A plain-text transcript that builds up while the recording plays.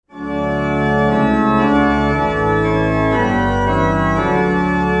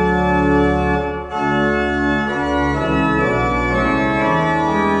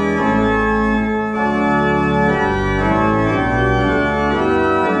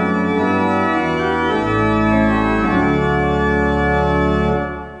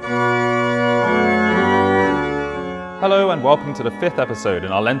welcome to the 5th episode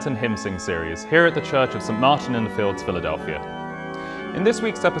in our Lenten Hymn Sing series here at the Church of St. Martin in the Fields, Philadelphia. In this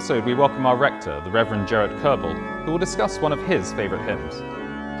week's episode, we welcome our rector, the Reverend Gerrit Kerbel, who will discuss one of his favourite hymns.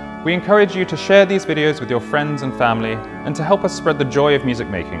 We encourage you to share these videos with your friends and family and to help us spread the joy of music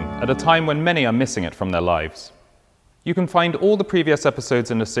making at a time when many are missing it from their lives. You can find all the previous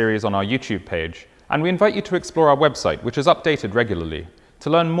episodes in the series on our YouTube page, and we invite you to explore our website, which is updated regularly, to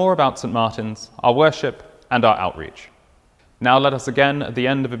learn more about St. Martin's, our worship, and our outreach. Now let us again, at the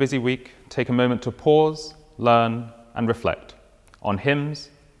end of a busy week, take a moment to pause, learn, and reflect on hymns,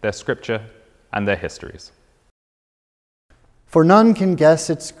 their scripture, and their histories. For none can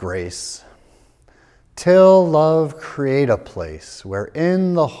guess its grace, till love create a place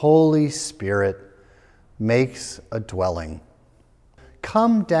wherein the Holy Spirit makes a dwelling.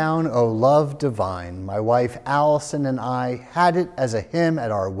 Come down, O love divine. My wife Allison and I had it as a hymn at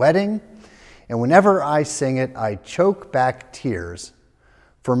our wedding, and whenever I sing it, I choke back tears.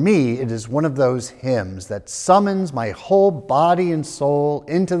 For me, it is one of those hymns that summons my whole body and soul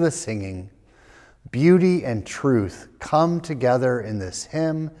into the singing. Beauty and truth come together in this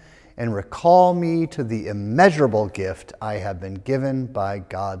hymn and recall me to the immeasurable gift I have been given by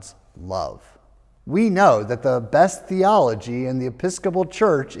God's love. We know that the best theology in the Episcopal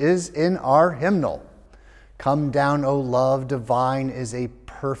Church is in our hymnal. Come down, O love divine is a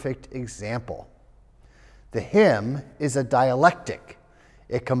perfect example. The hymn is a dialectic.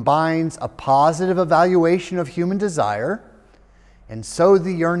 It combines a positive evaluation of human desire, and so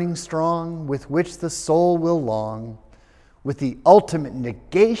the yearning strong with which the soul will long, with the ultimate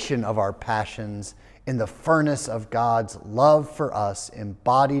negation of our passions in the furnace of God's love for us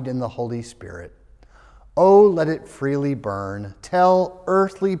embodied in the Holy Spirit. Oh, let it freely burn, till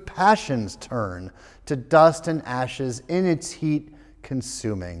earthly passions turn to dust and ashes in its heat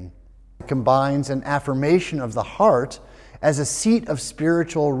consuming. It combines an affirmation of the heart as a seat of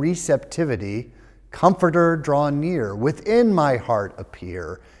spiritual receptivity. Comforter, draw near, within my heart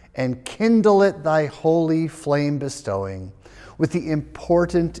appear, and kindle it thy holy flame bestowing, with the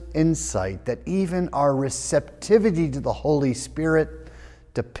important insight that even our receptivity to the Holy Spirit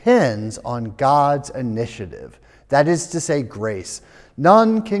depends on God's initiative, that is to say, grace.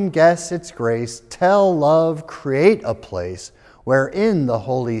 None can guess its grace, till love create a place wherein the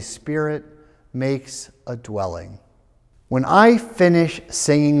Holy Spirit makes a dwelling. When I finish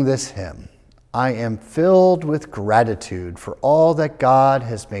singing this hymn, I am filled with gratitude for all that God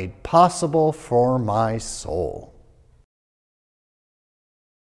has made possible for my soul.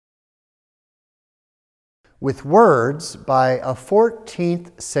 With words by a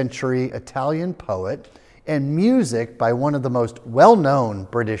 14th century Italian poet and music by one of the most well-known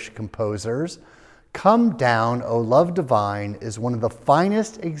British composers, Come Down, O Love Divine is one of the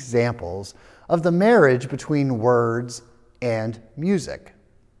finest examples of the marriage between words and music.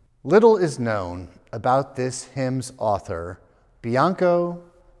 Little is known about this hymn's author, Bianco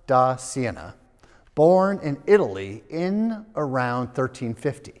da Siena, born in Italy in around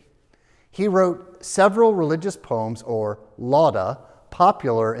 1350. He wrote several religious poems, or lauda,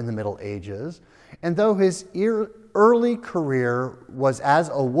 popular in the Middle Ages, and though his early career was as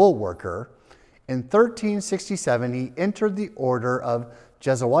a wool worker, in 1367 he entered the order of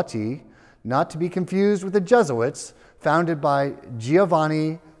Gesuati, not to be confused with the Jesuits, founded by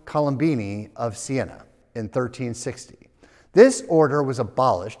Giovanni Colombini of Siena in 1360. This order was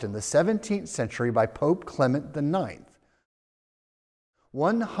abolished in the 17th century by Pope Clement IX.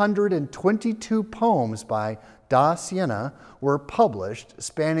 122 poems by da Siena were published,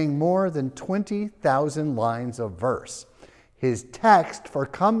 spanning more than 20,000 lines of verse. His text for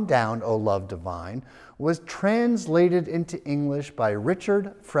Come Down, O Love Divine was translated into English by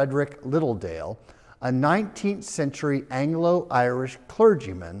Richard Frederick Littledale, a 19th century Anglo-Irish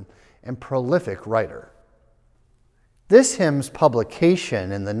clergyman and prolific writer. This hymn's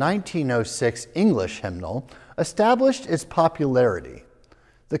publication in the 1906 English hymnal established its popularity.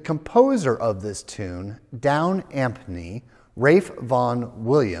 The composer of this tune, Down Ampney, Ralph Vaughan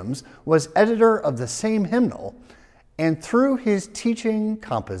Williams, was editor of the same hymnal, and through his teaching,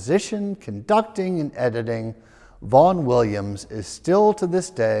 composition, conducting, and editing, Vaughan Williams is still to this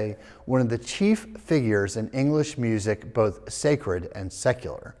day one of the chief figures in English music, both sacred and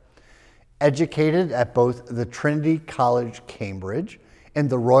secular. Educated at both the Trinity College, Cambridge, and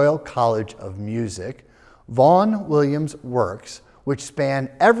the Royal College of Music, Vaughan Williams' works, which span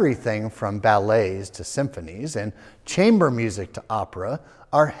everything from ballets to symphonies and chamber music to opera,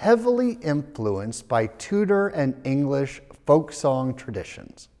 are heavily influenced by Tudor and English folk song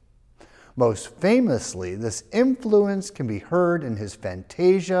traditions. Most famously, this influence can be heard in his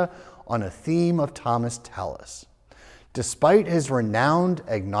Fantasia on a theme of Thomas Tallis. Despite his renowned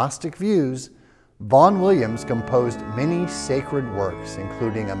agnostic views, Vaughan Williams composed many sacred works,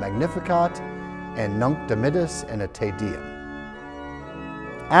 including a Magnificat and Nunc Dimittis and a Te Deum.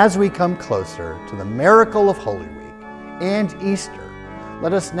 As we come closer to the miracle of Holy Week and Easter,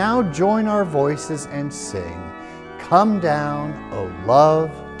 let us now join our voices and sing, "Come down, O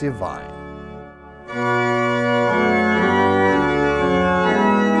Love Divine."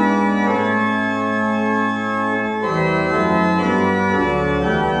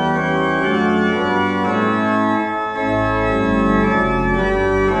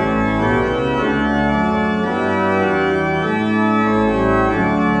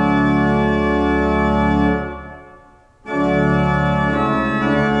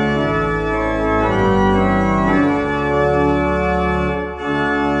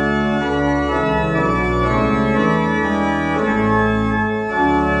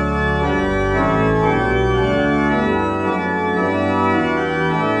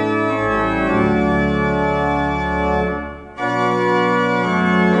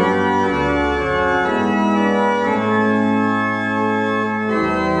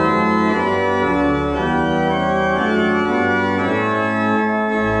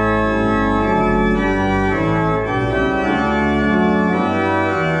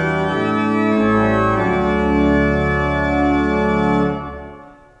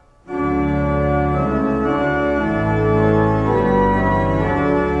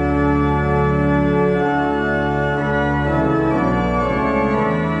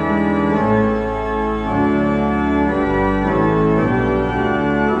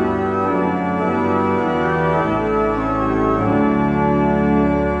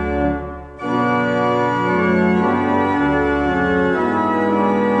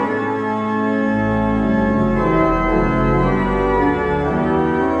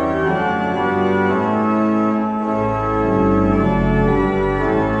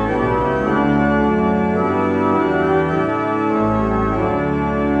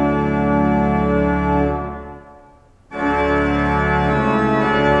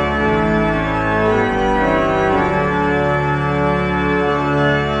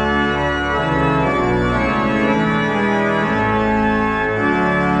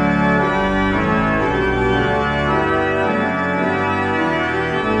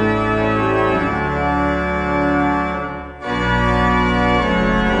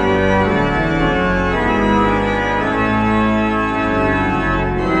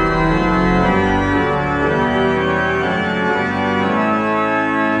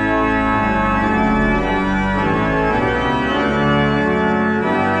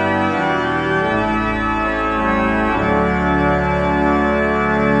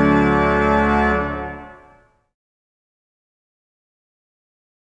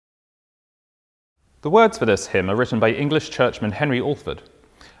 The words for this hymn are written by English churchman Henry Alford,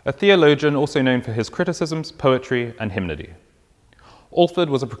 a theologian also known for his criticisms, poetry, and hymnody. Alford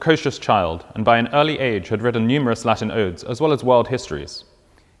was a precocious child, and by an early age had written numerous Latin odes as well as world histories.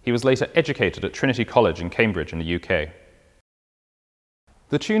 He was later educated at Trinity College in Cambridge in the UK.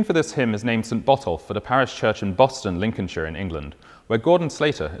 The tune for this hymn is named St Botolph at a parish church in Boston, Lincolnshire in England, where Gordon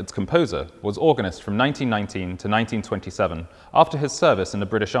Slater, its composer, was organist from 1919 to 1927 after his service in the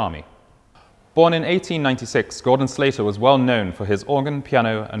British Army. Born in 1896, Gordon Slater was well known for his organ,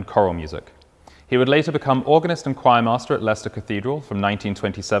 piano, and choral music. He would later become organist and choirmaster at Leicester Cathedral from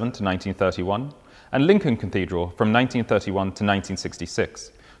 1927 to 1931, and Lincoln Cathedral from 1931 to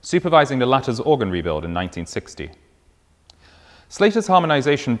 1966, supervising the latter's organ rebuild in 1960. Slater's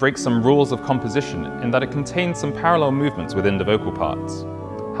harmonization breaks some rules of composition in that it contains some parallel movements within the vocal parts.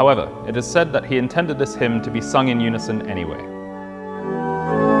 However, it is said that he intended this hymn to be sung in unison anyway.